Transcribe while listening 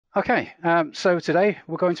Okay, so today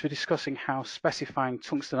we're going to be discussing how specifying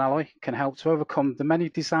tungsten alloy can help to overcome the many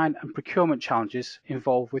design and procurement challenges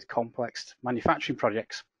involved with complex manufacturing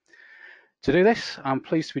projects. To do this, I'm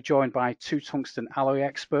pleased to be joined by two tungsten alloy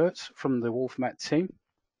experts from the Wolfmet team.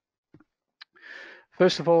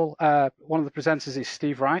 First of all, one of the presenters is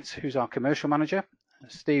Steve Wright, who's our commercial manager.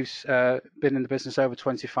 Steve's been in the business over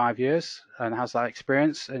 25 years and has that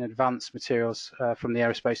experience in advanced materials from the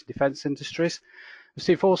aerospace and defence industries.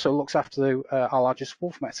 Steve also looks after our largest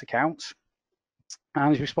Wolfmet account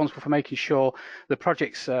and is responsible for making sure the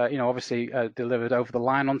projects, obviously delivered over the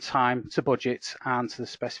line on time, to budget, and to the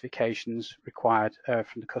specifications required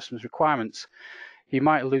from the customer's requirements. He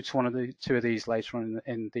might allude to one of the two of these later on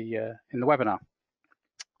in the webinar.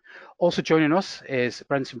 Also joining us is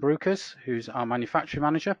Brenton Brukers, who's our manufacturing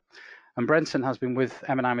manager. And Brenton has been with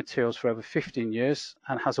M&I Materials for over 15 years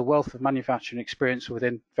and has a wealth of manufacturing experience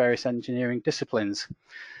within various engineering disciplines.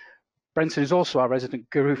 Brenton is also our resident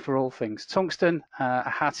guru for all things tungsten, a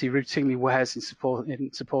hat he routinely wears in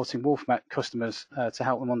supporting Wolfmet customers to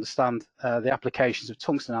help them understand the applications of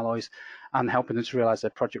tungsten alloys and helping them to realise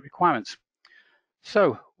their project requirements.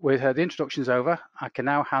 So, with the introductions over, I can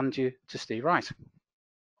now hand you to Steve Wright.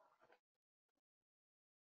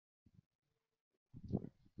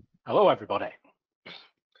 Hello everybody.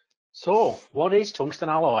 So, what is tungsten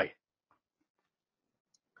alloy?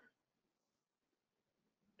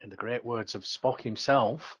 In the great words of Spock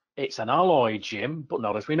himself, it's an alloy, Jim, but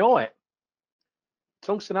not as we know it.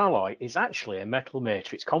 Tungsten alloy is actually a metal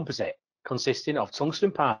matrix composite consisting of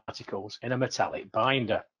tungsten particles in a metallic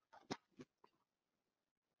binder.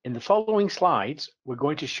 In the following slides, we're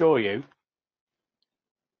going to show you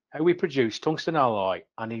how we produce tungsten alloy,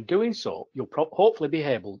 and in doing so, you'll hopefully be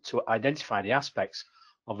able to identify the aspects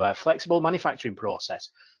of a flexible manufacturing process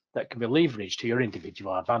that can be leveraged to your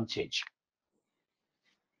individual advantage.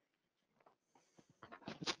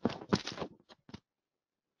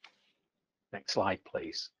 Next slide,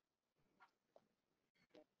 please.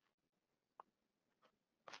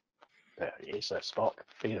 There it is, Spock.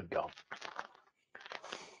 Feet have gone.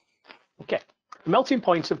 Okay, the melting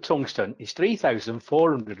point of tungsten is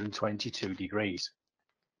 3,422 degrees,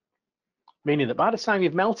 meaning that by the time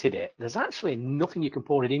you've melted it, there's actually nothing you can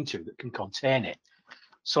pour it into that can contain it.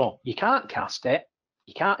 So you can't cast it,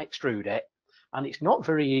 you can't extrude it, and it's not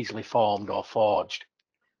very easily formed or forged.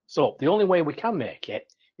 So the only way we can make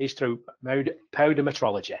it is through powder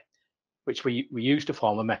metrology, which we use to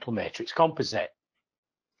form a metal matrix composite.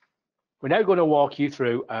 We're now going to walk you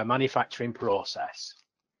through a manufacturing process.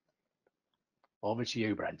 Over to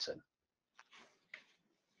you, Brenton.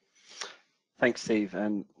 Thanks, Steve,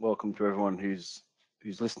 and welcome to everyone who's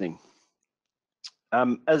listening.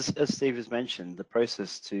 As Steve has mentioned, the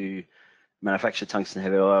process to manufacture tungsten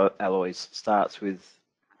heavy alloys starts with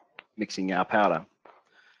mixing our powder.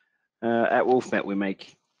 At Wolfmet, we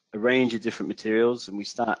make a range of different materials, and we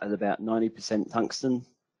start at about 90% tungsten,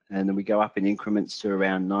 and then we go up in increments to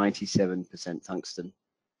around 97% tungsten.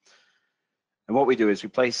 And what we do is we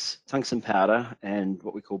place tungsten powder and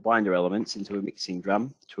what we call binder elements into a mixing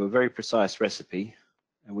drum to a very precise recipe,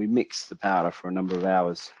 and we mix the powder for a number of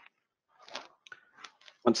hours.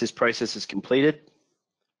 Once this process is completed,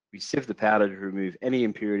 we sieve the powder to remove any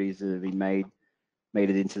impurities that have been made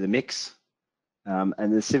it into the mix. And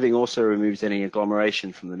the sieving also removes any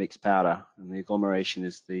agglomeration from the mixed powder, and the agglomeration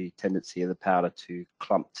is the tendency of the powder to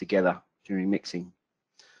clump together during mixing.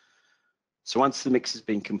 So once the mix has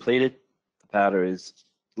been completed, the powder is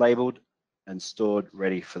labeled and stored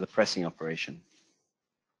ready for the pressing operation.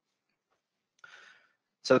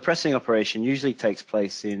 So the pressing operation usually takes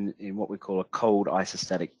place in what we call a cold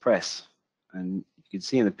isostatic press, and you can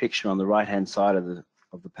see in the picture on the right-hand side of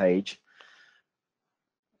the page,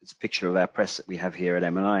 it's a picture of our press that we have here at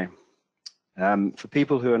M&I. For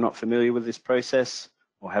people who are not familiar with this process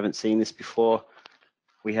or haven't seen this before,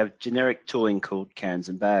 we have generic tooling called cans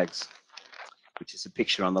and bags, which is a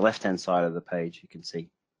picture on the left-hand side of the page you can see.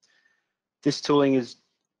 This tooling is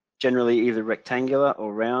generally either rectangular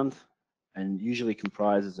or round and usually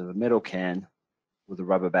comprises of a metal can with a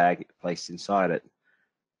rubber bag placed inside it.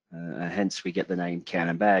 Hence we get the name can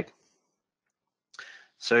and bag.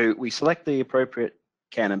 So we select the appropriate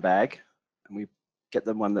can and bag, and we get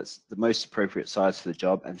the one that's the most appropriate size for the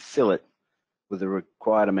job and fill it with the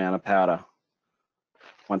required amount of powder.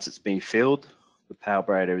 Once it's been filled, the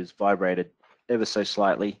powder is vibrated ever so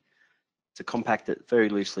slightly to compact it very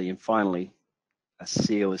loosely, and finally a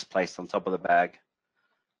seal is placed on top of the bag,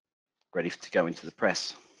 ready to go into the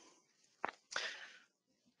press.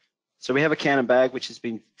 So we have a can and bag which has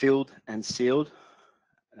been filled and sealed,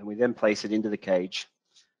 and we then place it into the cage.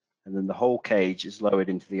 and then the whole cage is lowered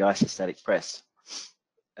into the isostatic press.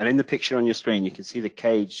 And in the picture on your screen, you can see the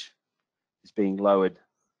cage is being lowered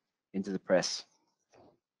into the press.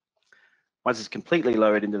 Once it's completely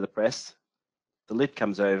lowered into the press, the lid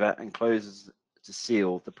comes over and closes to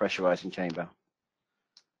seal the pressurizing chamber.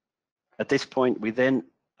 At this point, we then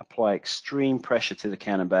apply extreme pressure to the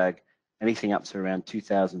cannon bag, anything up to around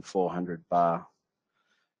 2,400 bar.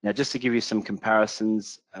 Now, just to give you some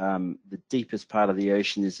comparisons, the deepest part of the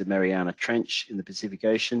ocean is the Mariana Trench in the Pacific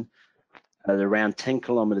Ocean. At around 10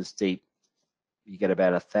 kilometers deep, you get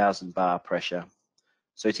about 1,000 bar pressure.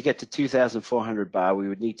 So to get to 2,400 bar, we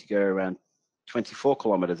would need to go around 24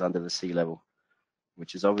 kilometers under the sea level,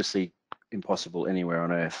 which is obviously impossible anywhere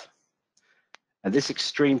on Earth. And this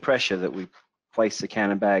extreme pressure that we place the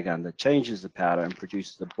cannon bag under changes the powder and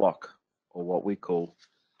produces a block, or what we call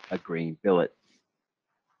a green billet.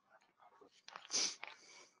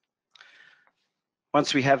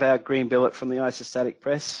 Once we have our green billet from the isostatic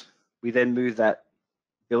press, we then move that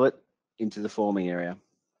billet into the forming area.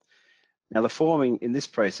 Now, the forming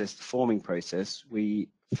process, we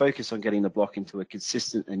focus on getting the block into a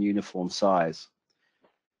consistent and uniform size.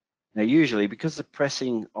 Now, usually, because the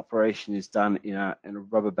pressing operation is done in a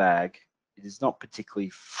rubber bag, it is not particularly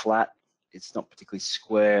flat, it's not particularly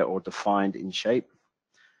square or defined in shape.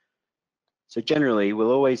 So generally,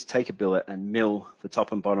 we'll always take a billet and mill the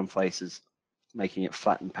top and bottom faces, making it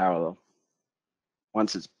flat and parallel.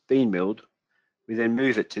 Once it's been milled, we then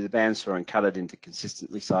move it to the bandsaw and cut it into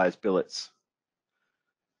consistently sized billets.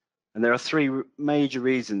 And there are three major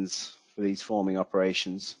reasons for these forming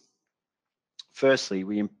operations. Firstly,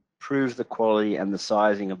 we improve the quality and the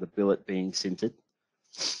sizing of the billet being sintered.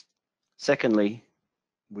 Secondly,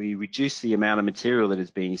 we reduce the amount of material that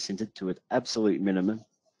is being sintered to an absolute minimum.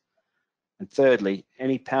 And thirdly,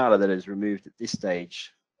 any powder that is removed at this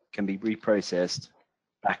stage can be reprocessed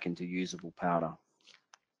back into usable powder.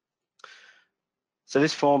 So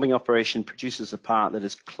this forming operation produces a part that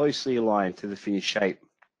is closely aligned to the finished shape,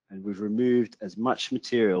 and we've removed as much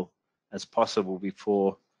material as possible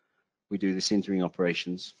before we do the sintering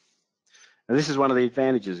operations. And this is one of the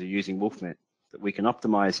advantages of using Wolfmet, that we can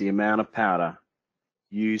optimize the amount of powder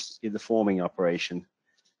used in the forming operation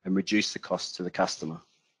and reduce the cost to the customer.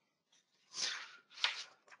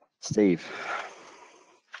 Steve.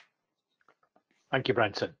 Thank you,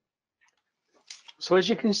 Brenton. So as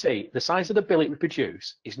you can see, the size of the billet we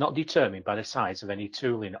produce is not determined by the size of any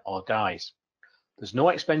tooling or dies. There's no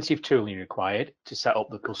expensive tooling required to set up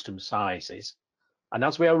the custom sizes. And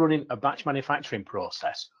as we are running a batch manufacturing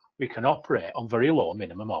process, we can operate on very low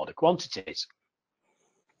minimum order quantities.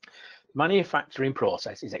 The manufacturing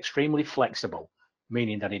process is extremely flexible,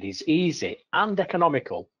 meaning that it is easy and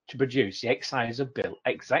economical to produce the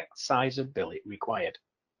exact size of billet required.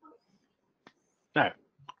 Now,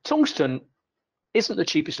 tungsten isn't the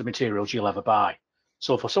cheapest of materials you'll ever buy.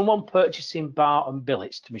 So for someone purchasing bar and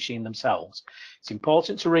billets to machine themselves, it's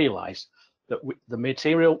important to realise that the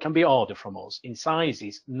material can be ordered from us in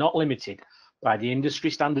sizes not limited by the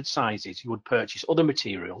industry standard sizes you would purchase other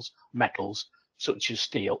materials, metals, such as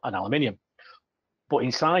steel and aluminium, but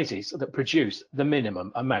in sizes that produce the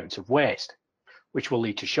minimum amount of waste, which will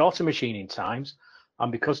lead to shorter machining times.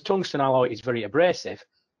 And because tungsten alloy is very abrasive,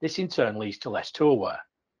 this in turn leads to less tool wear.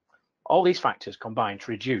 All these factors combine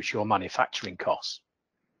to reduce your manufacturing costs.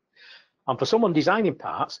 And for someone designing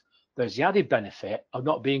parts, there's the added benefit of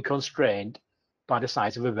not being constrained by the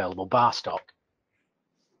size of available bar stock.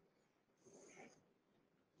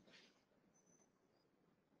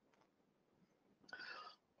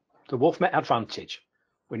 The Wolfmet advantage.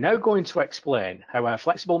 We're now going to explain how our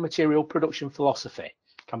flexible material production philosophy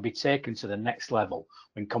can be taken to the next level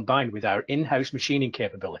when combined with our in-house machining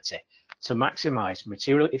capability to maximize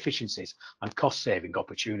material efficiencies and cost-saving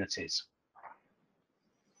opportunities.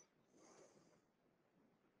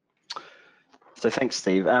 So thanks,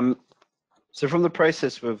 Steve. So from the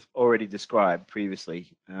process we've already described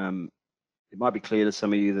previously, it might be clear to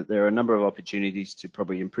some of you that there are a number of opportunities to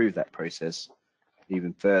probably improve that process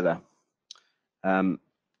even further.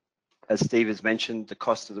 As Steve has mentioned, the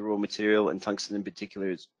cost of the raw material, and tungsten in particular,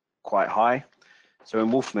 is quite high. So in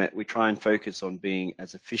Wolfmet, we try and focus on being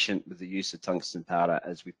as efficient with the use of tungsten powder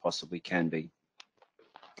as we possibly can be.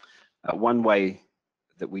 One way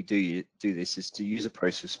that we do this is to use a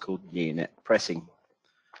process called near-net pressing.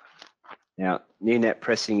 Now, near-net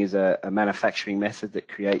pressing is a manufacturing method that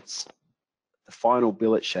creates the final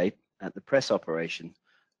billet shape at the press operation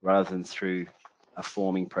rather than through a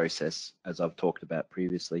forming process, as I've talked about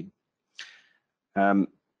previously.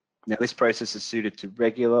 Now, this process is suited to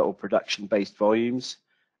regular or production-based volumes,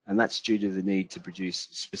 and that's due to the need to produce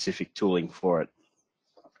specific tooling for it.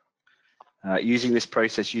 Using this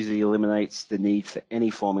process usually eliminates the need for any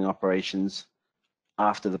forming operations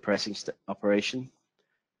after the pressing operation.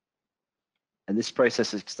 And this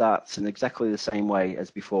process starts in exactly the same way as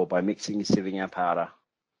before, by mixing and sieving our powder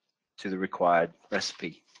to the required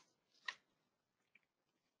recipe.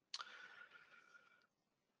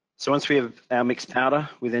 So once we have our mixed powder,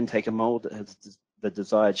 we then take a mold that has the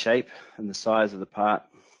desired shape and the size of the part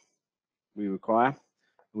we require, and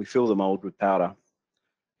we fill the mold with powder.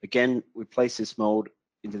 Again, we place this mold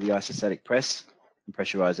into the isostatic press and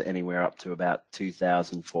pressurize it anywhere up to about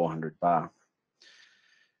 2,400 bar.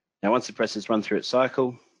 Now, once the press is run through its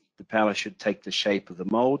cycle, the powder should take the shape of the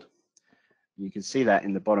mold. You can see that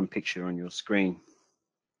in the bottom picture on your screen.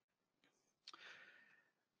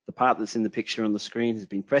 The part that's in the picture on the screen has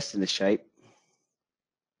been pressed in this shape,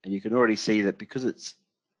 and you can already see that because it's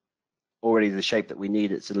already the shape that we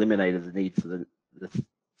need, it's eliminated the need for the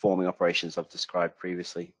forming operations I've described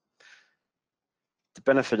previously. The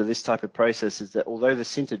benefit of this type of process is that although the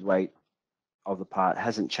sintered weight of the part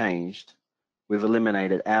hasn't changed, we've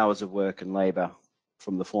eliminated hours of work and labor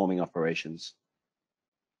from the forming operations.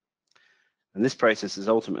 And this process is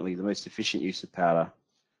ultimately the most efficient use of powder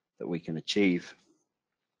that we can achieve.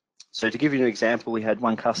 So to give you an example, we had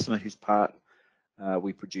one customer whose part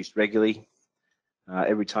we produced regularly.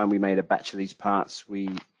 Every time we made a batch of these parts, we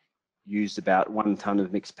used about 1 ton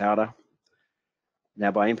of mixed powder.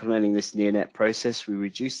 Now, by implementing this near net process, we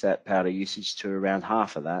reduced that powder usage to around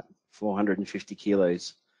half of that, 450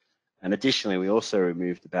 kilos. And additionally, we also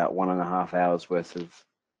removed about 1.5 hours worth of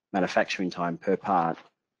manufacturing time per part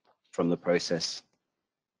from the process.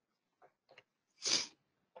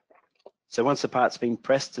 So once the part's been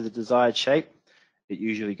pressed to the desired shape, it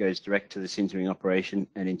usually goes direct to the sintering operation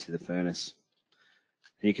and into the furnace.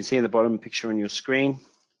 And you can see in the bottom picture on your screen,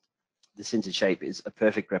 the sintered shape is a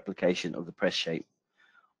perfect replication of the press shape,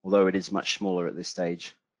 although it is much smaller at this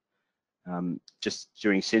stage. Just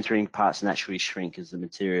during sintering, parts naturally shrink as the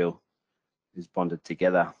material is bonded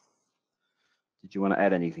together. Did you want to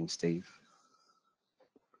add anything, Steve?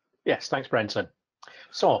 Yes, thanks, Brenton.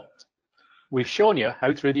 So we've shown you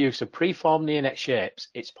how through the use of preformed near-net shapes,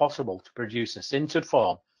 it's possible to produce a sintered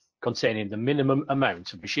form containing the minimum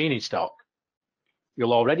amount of machining stock.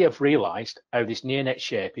 You'll already have realised how this near-net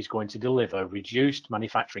shape is going to deliver reduced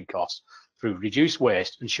manufacturing costs through reduced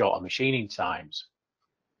waste and shorter machining times.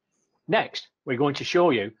 Next, we're going to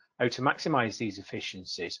show you how to maximise these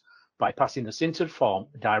efficiencies by passing the sintered form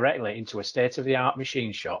directly into a state-of-the-art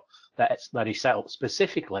machine shop that is set up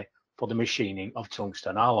specifically for the machining of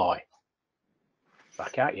tungsten alloy.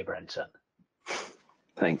 Back at you, Brenton.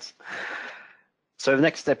 Thanks. So the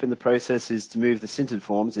next step in the process is to move the sintered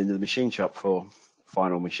forms into the machine shop for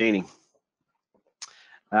final machining.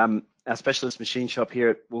 Our specialist machine shop here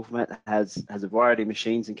at Wolfmet has a variety of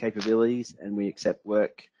machines and capabilities, and we accept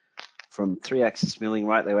work from 3-axis milling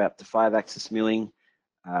right the way up to 5-axis milling.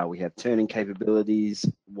 We have turning capabilities,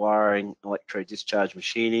 wiring, electro-discharge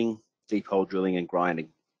machining, deep hole drilling and grinding.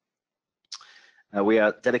 We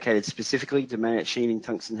are dedicated specifically to machining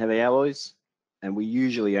tungsten heavy alloys, and we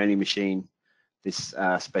usually only machine this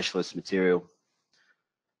specialist material.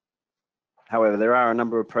 However, there are a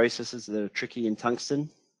number of processes that are tricky in tungsten,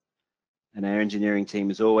 and our engineering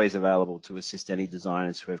team is always available to assist any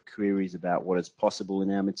designers who have queries about what is possible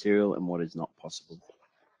in our material and what is not possible.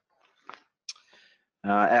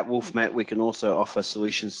 At Wolfmet, we can also offer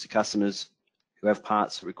solutions to customers who have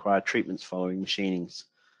parts that require treatments following machinings.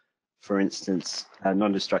 For instance,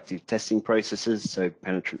 non-destructive testing processes, so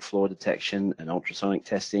penetrant flaw detection and ultrasonic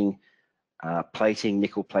testing, plating,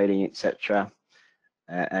 nickel plating, etc.,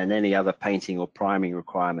 and any other painting or priming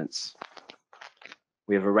requirements.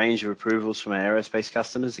 We have a range of approvals from our aerospace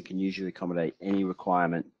customers that can usually accommodate any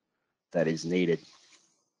requirement that is needed.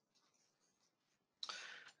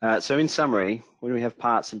 So in summary, when we have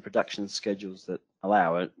parts and production schedules that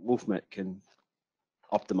allow it, Wolfmet can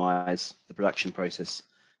optimize the production process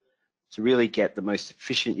to really get the most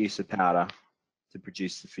efficient use of powder to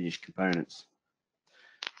produce the finished components.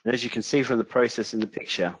 And as you can see from the process in the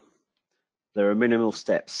picture, there are minimal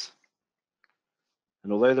steps.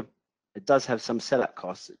 And although it does have some setup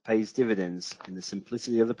costs, it pays dividends in the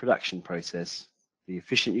simplicity of the production process, the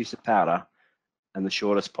efficient use of powder, and the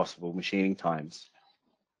shortest possible machining times.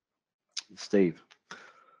 Steve.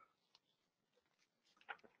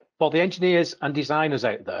 For the engineers and designers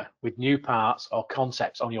out there with new parts or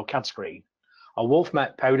concepts on your CAD screen, a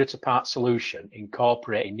Wolfmet powder-to-part solution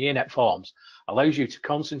incorporating near-net forms allows you to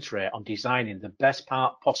concentrate on designing the best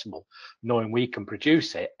part possible, knowing we can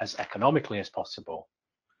produce it as economically as possible.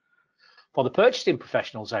 For the purchasing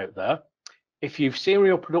professionals out there, if you've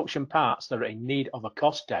serial production parts that are in need of a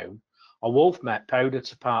cost down, A Wolfmet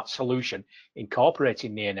powder-to-part solution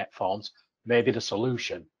incorporating near-net forms may be the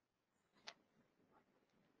solution.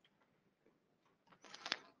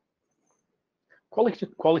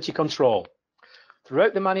 Quality control.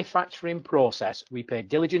 Throughout the manufacturing process, we pay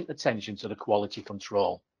diligent attention to the quality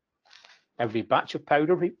control. Every batch of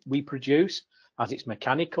powder we produce has its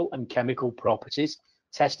mechanical and chemical properties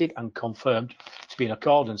tested and confirmed to be in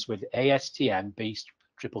accordance with ASTM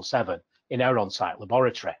B777 in our on-site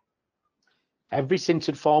laboratory. Every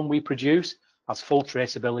sintered form we produce has full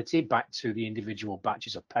traceability back to the individual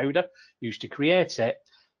batches of powder used to create it,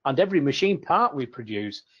 and every machine part we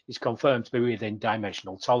produce is confirmed to be within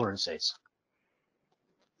dimensional tolerances.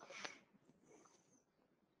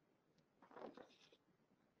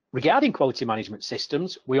 Regarding quality management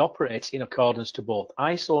systems, we operate in accordance to both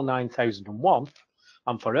ISO 9001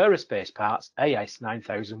 and for aerospace parts, AS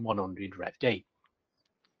 9100 Rev D.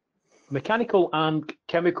 Mechanical and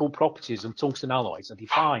chemical properties of tungsten alloys are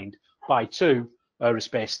defined by two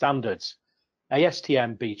aerospace standards,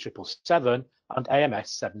 ASTM B777 and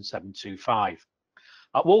AMS 7725.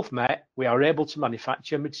 At Wolfmet, we are able to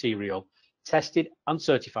manufacture material tested and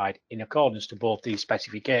certified in accordance to both these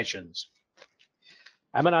specifications.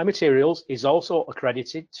 M&I Materials is also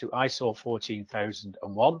accredited to ISO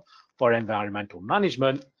 14001 for environmental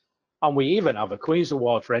management, and we even have a Queen's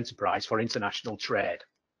Award for Enterprise for international trade.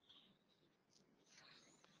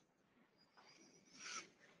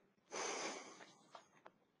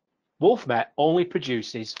 Wolfmet only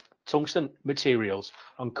produces tungsten materials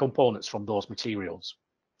and components from those materials.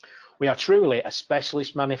 We are truly a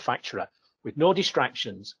specialist manufacturer with no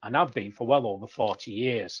distractions and have been for well over 40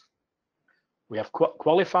 years. We have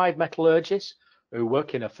qualified metallurgists who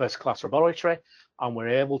work in a first-class laboratory, and we're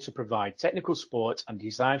able to provide technical support and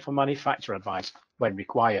design for manufacturer advice when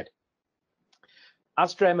required.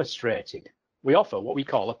 As demonstrated, we offer what we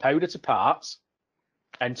call a powder to parts,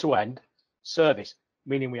 end-to-end service,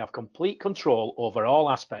 meaning we have complete control over all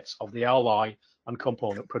aspects of the alloy and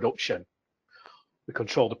component production. We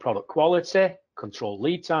control the product quality, control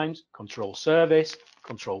lead times, control service,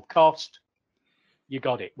 control cost. You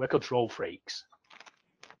got it, we're control freaks.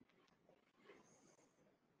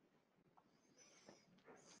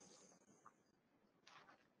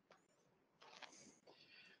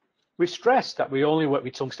 We stress that we only work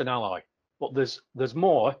with tungsten alloy, but there's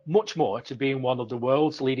much more to being one of the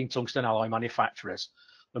world's leading tungsten alloy manufacturers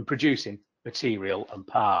than producing material and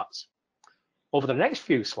parts. Over the next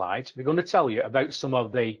few slides, we're going to tell you about some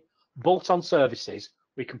of the bolt-on services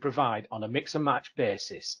we can provide on a mix and match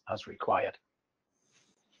basis as required.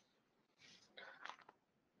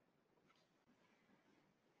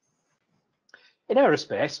 In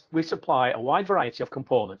aerospace, we supply a wide variety of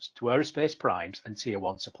components to aerospace primes and tier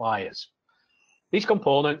 1 suppliers. These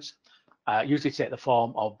components usually take the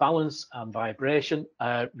form of balance and vibration,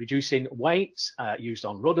 reducing weights used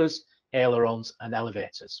on rudders, ailerons and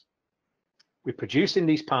elevators. We're producing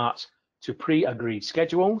these parts to pre-agreed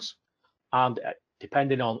schedules, and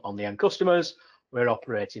depending on the end customers, we're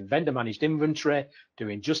operating vendor-managed inventory,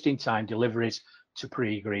 doing just-in-time deliveries to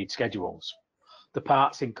pre-agreed schedules. The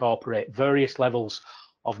parts incorporate various levels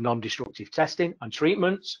of non-destructive testing and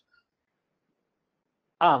treatments,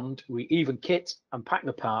 and we even kit and pack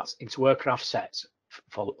the parts into aircraft sets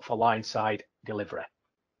for line-side delivery.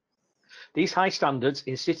 These high standards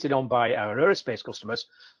insisted on by our aerospace customers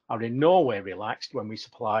are in no way relaxed when we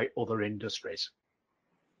supply other industries.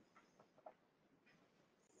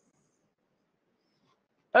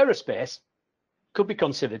 Aerospace could be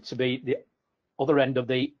considered to be the other end of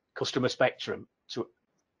the customer spectrum.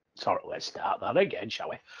 Sorry, let's start that again, shall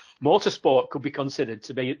we? Motorsport could be considered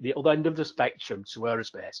to be the other end of the spectrum to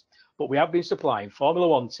aerospace, but we have been supplying Formula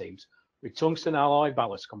One teams with tungsten alloy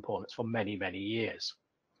ballast components for many, many years.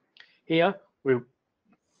 Here, we're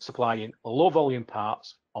supplying low volume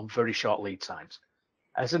parts on very short lead times.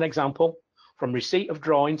 As an example, from receipt of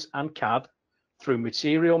drawings and CAD through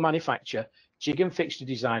material manufacture, jig and fixture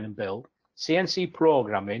design and build, CNC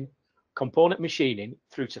programming, component machining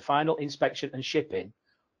through to final inspection and shipping,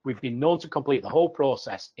 we've been known to complete the whole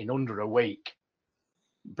process in under a week.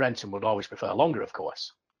 Brenton would always prefer longer, of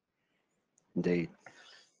course. Indeed.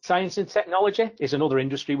 Science and technology is another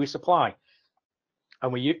industry we supply,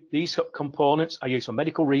 and these components are used for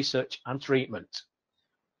medical research and treatment.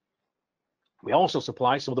 We also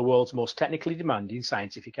supply some of the world's most technically demanding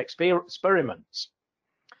scientific experiments,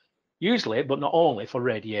 usually, but not only, for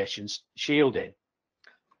radiation shielding.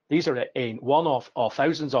 These are in one-off or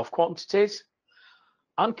thousands-off quantities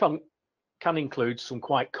and can include some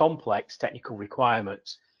quite complex technical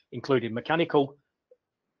requirements, including mechanical,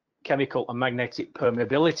 chemical and magnetic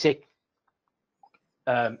permeability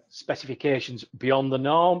specifications beyond the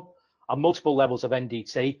norm, and multiple levels of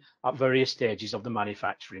NDT at various stages of the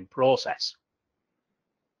manufacturing process.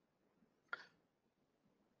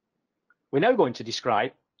 We're now going to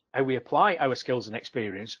describe how we apply our skills and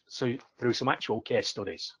experience through some actual case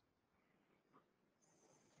studies.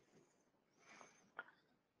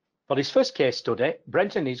 For this first case study,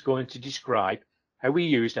 Brenton is going to describe how we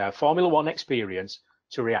used our Formula One experience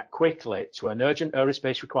to react quickly to an urgent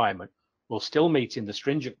aerospace requirement while still meeting the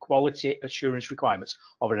stringent quality assurance requirements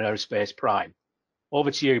of an aerospace prime.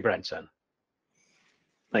 Over to you, Brenton.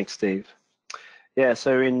 Thanks, Steve. Yeah,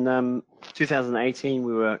 so in 2018,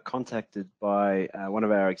 we were contacted by one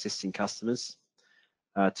of our existing customers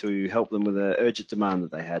to help them with an urgent demand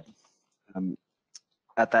that they had.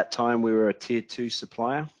 At that time, we were a tier 2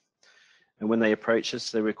 supplier, and when they approached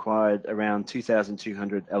us, they required around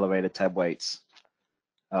 2,200 elevator tab weights,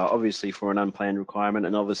 obviously for an unplanned requirement,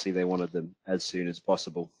 and obviously they wanted them as soon as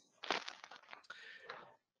possible.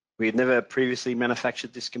 We had never previously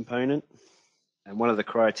manufactured this component, and one of the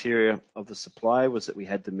criteria of the supplier was that we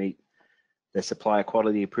had to meet their supplier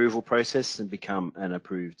quality approval process and become an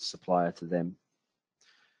approved supplier to them.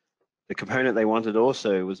 The component they wanted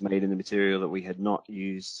also was made in a material that we had not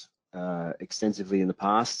used extensively in the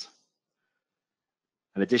past.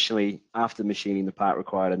 And additionally, after machining, the part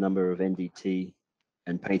required a number of NDT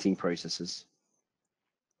and painting processes.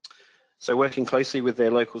 So working closely with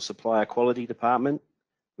their local supplier quality department,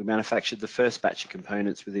 we manufactured the first batch of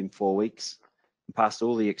components within 4 weeks and passed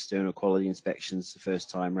all the external quality inspections the first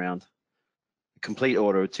time round. A complete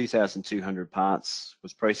order of 2,200 parts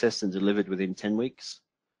was processed and delivered within 10 weeks.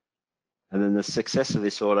 And then the success of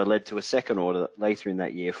this order led to a second order later in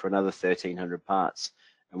that year for another 1,300 parts,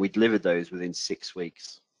 and we delivered those within 6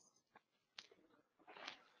 weeks.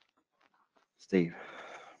 Steve.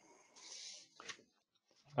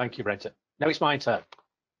 Thank you, Brenton. Now it's my turn.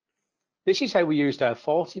 This is how we used our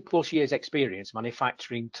 40+ years experience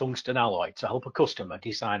manufacturing tungsten alloy to help a customer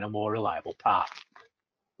design a more reliable part.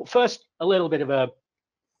 But first, a little bit of a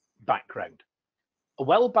background. A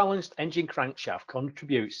well-balanced engine crankshaft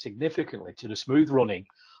contributes significantly to the smooth running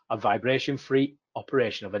and vibration-free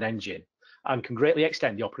operation of an engine and can greatly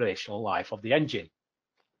extend the operational life of the engine.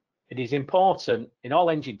 It is important in all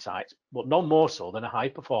engine types, but none more so than a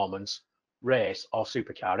high-performance race or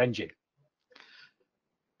supercar engine.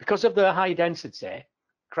 Because of their high density,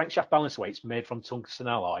 crankshaft balance weights made from tungsten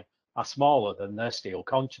alloy are smaller than their steel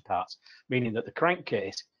counterparts, meaning that the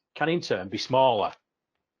crankcase can in turn be smaller.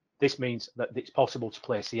 This means that it's possible to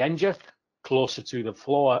place the engine closer to the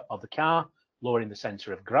floor of the car, lowering the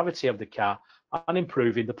center of gravity of the car and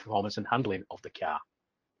improving the performance and handling of the car.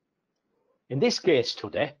 In this case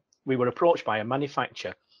study, we were approached by a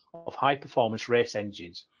manufacturer of high-performance race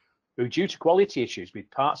engines who, due to quality issues with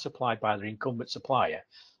parts supplied by their incumbent supplier,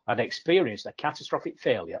 had experienced a catastrophic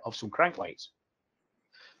failure of some crankweights.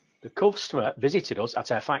 The customer visited us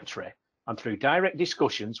at our factory, and through direct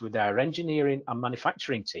discussions with our engineering and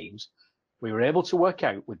manufacturing teams, we were able to work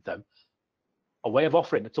out with them a way of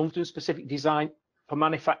offering a tungsten-specific design for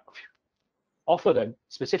manufacturer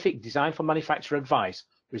advice,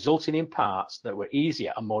 resulting in parts that were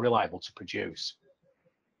easier and more reliable to produce.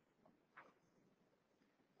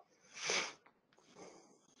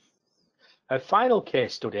 Our final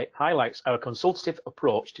case study highlights our consultative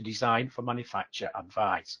approach to design for manufacturer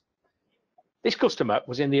advice. This customer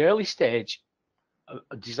was in the early stage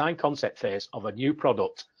design concept phase of a new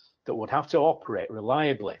product that would have to operate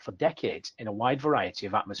reliably for decades in a wide variety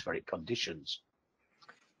of atmospheric conditions.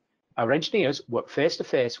 Our engineers worked face to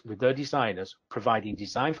face with their designers, providing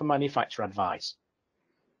design for manufacturer advice.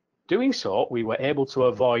 Doing so, we were able to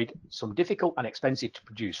avoid some difficult and expensive to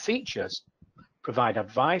produce features, provide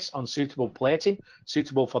advice on suitable plating,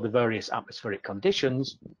 suitable for the various atmospheric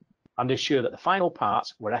conditions, and ensure that the final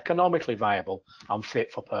parts were economically viable and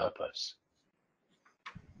fit for purpose.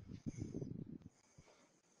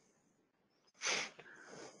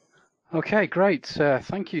 Okay, great.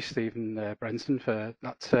 Thank you, Stephen Brenton, for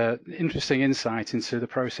that interesting insight into the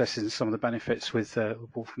processes and some of the benefits with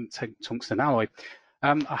Wolfmet tungsten alloy.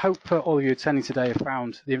 I hope all of you attending today have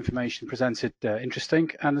found the information presented interesting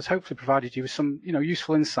and has hopefully provided you with some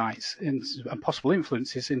useful insights and possible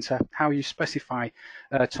influences into how you specify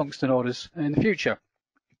tungsten orders in the future.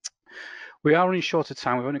 We are running short of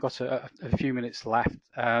time. We've only got a few minutes left,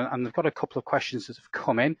 and I've got a couple of questions that have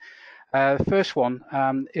come in. The first one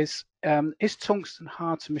is tungsten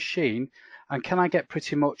hard to machine, and can I get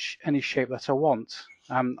pretty much any shape that I want?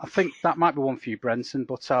 I think that might be one for you, Brenton,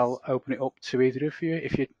 but I'll open it up to either of you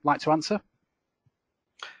if you'd like to answer.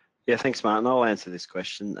 Yeah, thanks, Martin. I'll answer this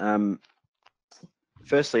question.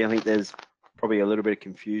 Firstly, I think there's probably a little bit of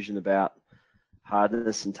confusion about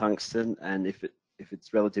hardness and tungsten, and if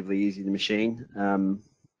it's relatively easy to machine.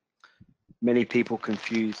 Many people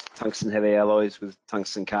confuse tungsten heavy alloys with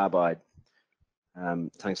tungsten carbide.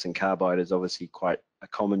 Tungsten carbide is obviously quite a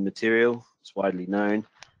common material. It's widely known,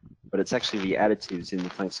 but it's actually the additives in the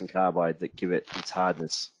tungsten carbide that give it its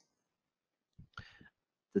hardness.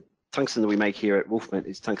 The tungsten that we make here at Wolfmet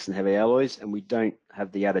is tungsten heavy alloys, and we don't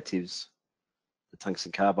have the additives the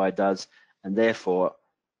tungsten carbide does, and therefore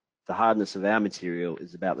the hardness of our material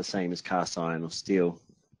is about the same as cast iron or steel.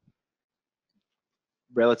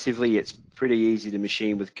 Relatively, it's pretty easy to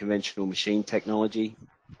machine with conventional machine technology,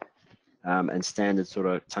 and standard sort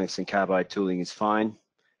of tungsten carbide tooling is fine.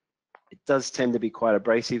 It does tend to be quite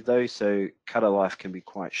abrasive though, so cutter life can be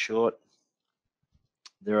quite short.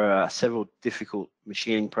 There are several difficult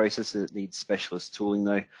machining processes that need specialist tooling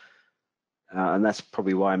though, and that's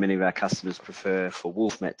probably why many of our customers prefer for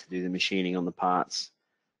Wolfmet to do the machining on the parts,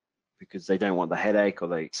 because they don't want the headache or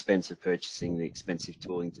the expense of purchasing the expensive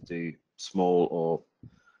tooling to do small or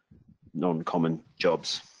non-common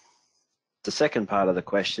jobs. The second part of the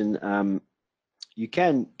question, you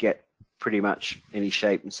can get pretty much any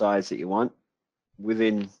shape and size that you want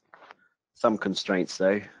within some constraints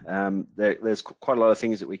though. There's quite a lot of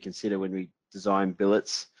things that we consider when we design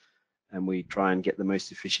billets, and we try and get the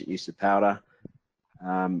most efficient use of powder.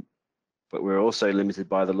 But we're also limited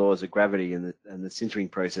by the laws of gravity, and the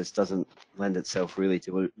sintering process doesn't lend itself really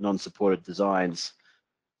to non-supported designs.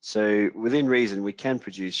 So within reason, we can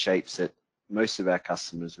produce shapes that most of our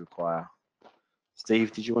customers require.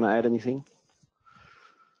 Steve, did you want to add anything?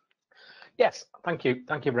 Yes, thank you,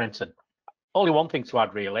 Brenton. Only one thing to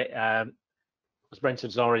add really. As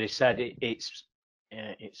Brenton's already said, it's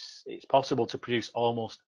possible to produce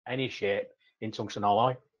almost any shape in tungsten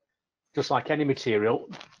alloy. Just like any material,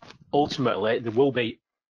 ultimately there will be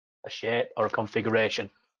a shape or a configuration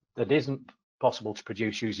that isn't possible to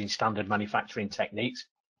produce using standard manufacturing techniques.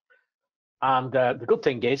 And the good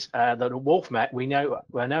thing is that at Wolfmet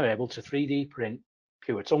we're now able to 3D print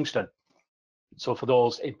pure tungsten. So for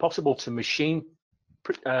those impossible to machine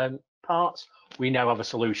parts, we now have a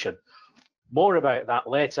solution. More about that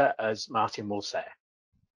later, as Martin will say.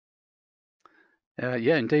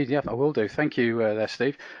 Yeah, indeed. Yeah, I will do. Thank you there,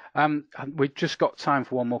 Steve. We've just got time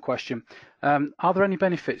for one more question. Are there any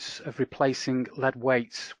benefits of replacing lead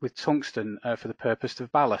weights with tungsten for the purpose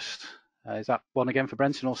of ballast? Is that one again for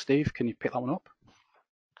Brenton or Steve? Can you pick that one up?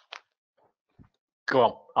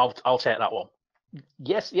 Go on, I'll take that one.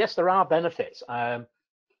 Yes, there are benefits.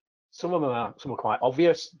 Some of them are quite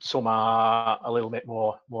obvious. Some are a little bit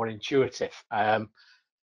more intuitive.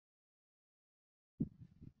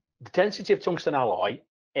 The density of tungsten alloy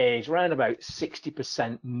is around about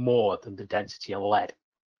 60% more than the density of lead.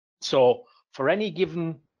 So for any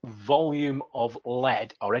given volume of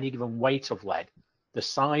lead or any given weight of lead, the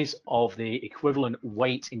size of the equivalent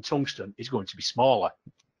weight in tungsten is going to be smaller.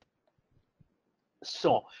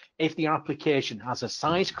 So if the application has a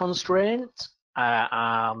size constraint,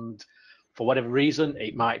 and for whatever reason,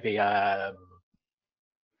 it might be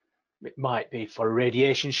for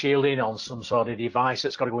radiation shielding on some sort of device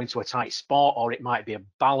that's got to go into a tight spot, or it might be a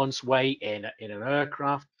balance weight in an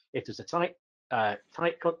aircraft. If there's a tight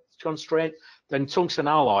constraint, then tungsten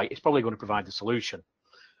alloy is probably going to provide the solution.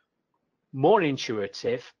 More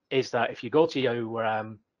intuitive is that if you go to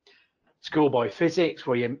your schoolboy physics,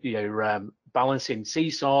 where you're balancing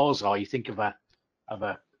seesaws, or you think of a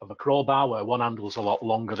crowbar where one handle's a lot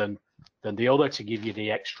longer than the other to give you the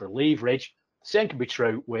extra leverage. Same can be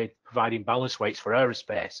true with providing balance weights for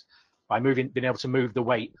aerospace. By being able to move the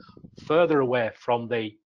weight further away from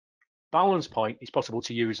the balance point, it's possible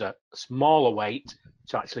to use a smaller weight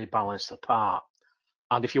to actually balance the part.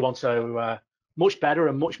 And if you want a much better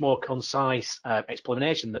and much more concise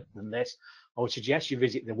explanation than this, I would suggest you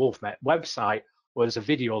visit the Wolfmet website, where there's a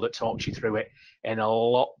video that talks you through it in a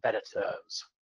lot better terms.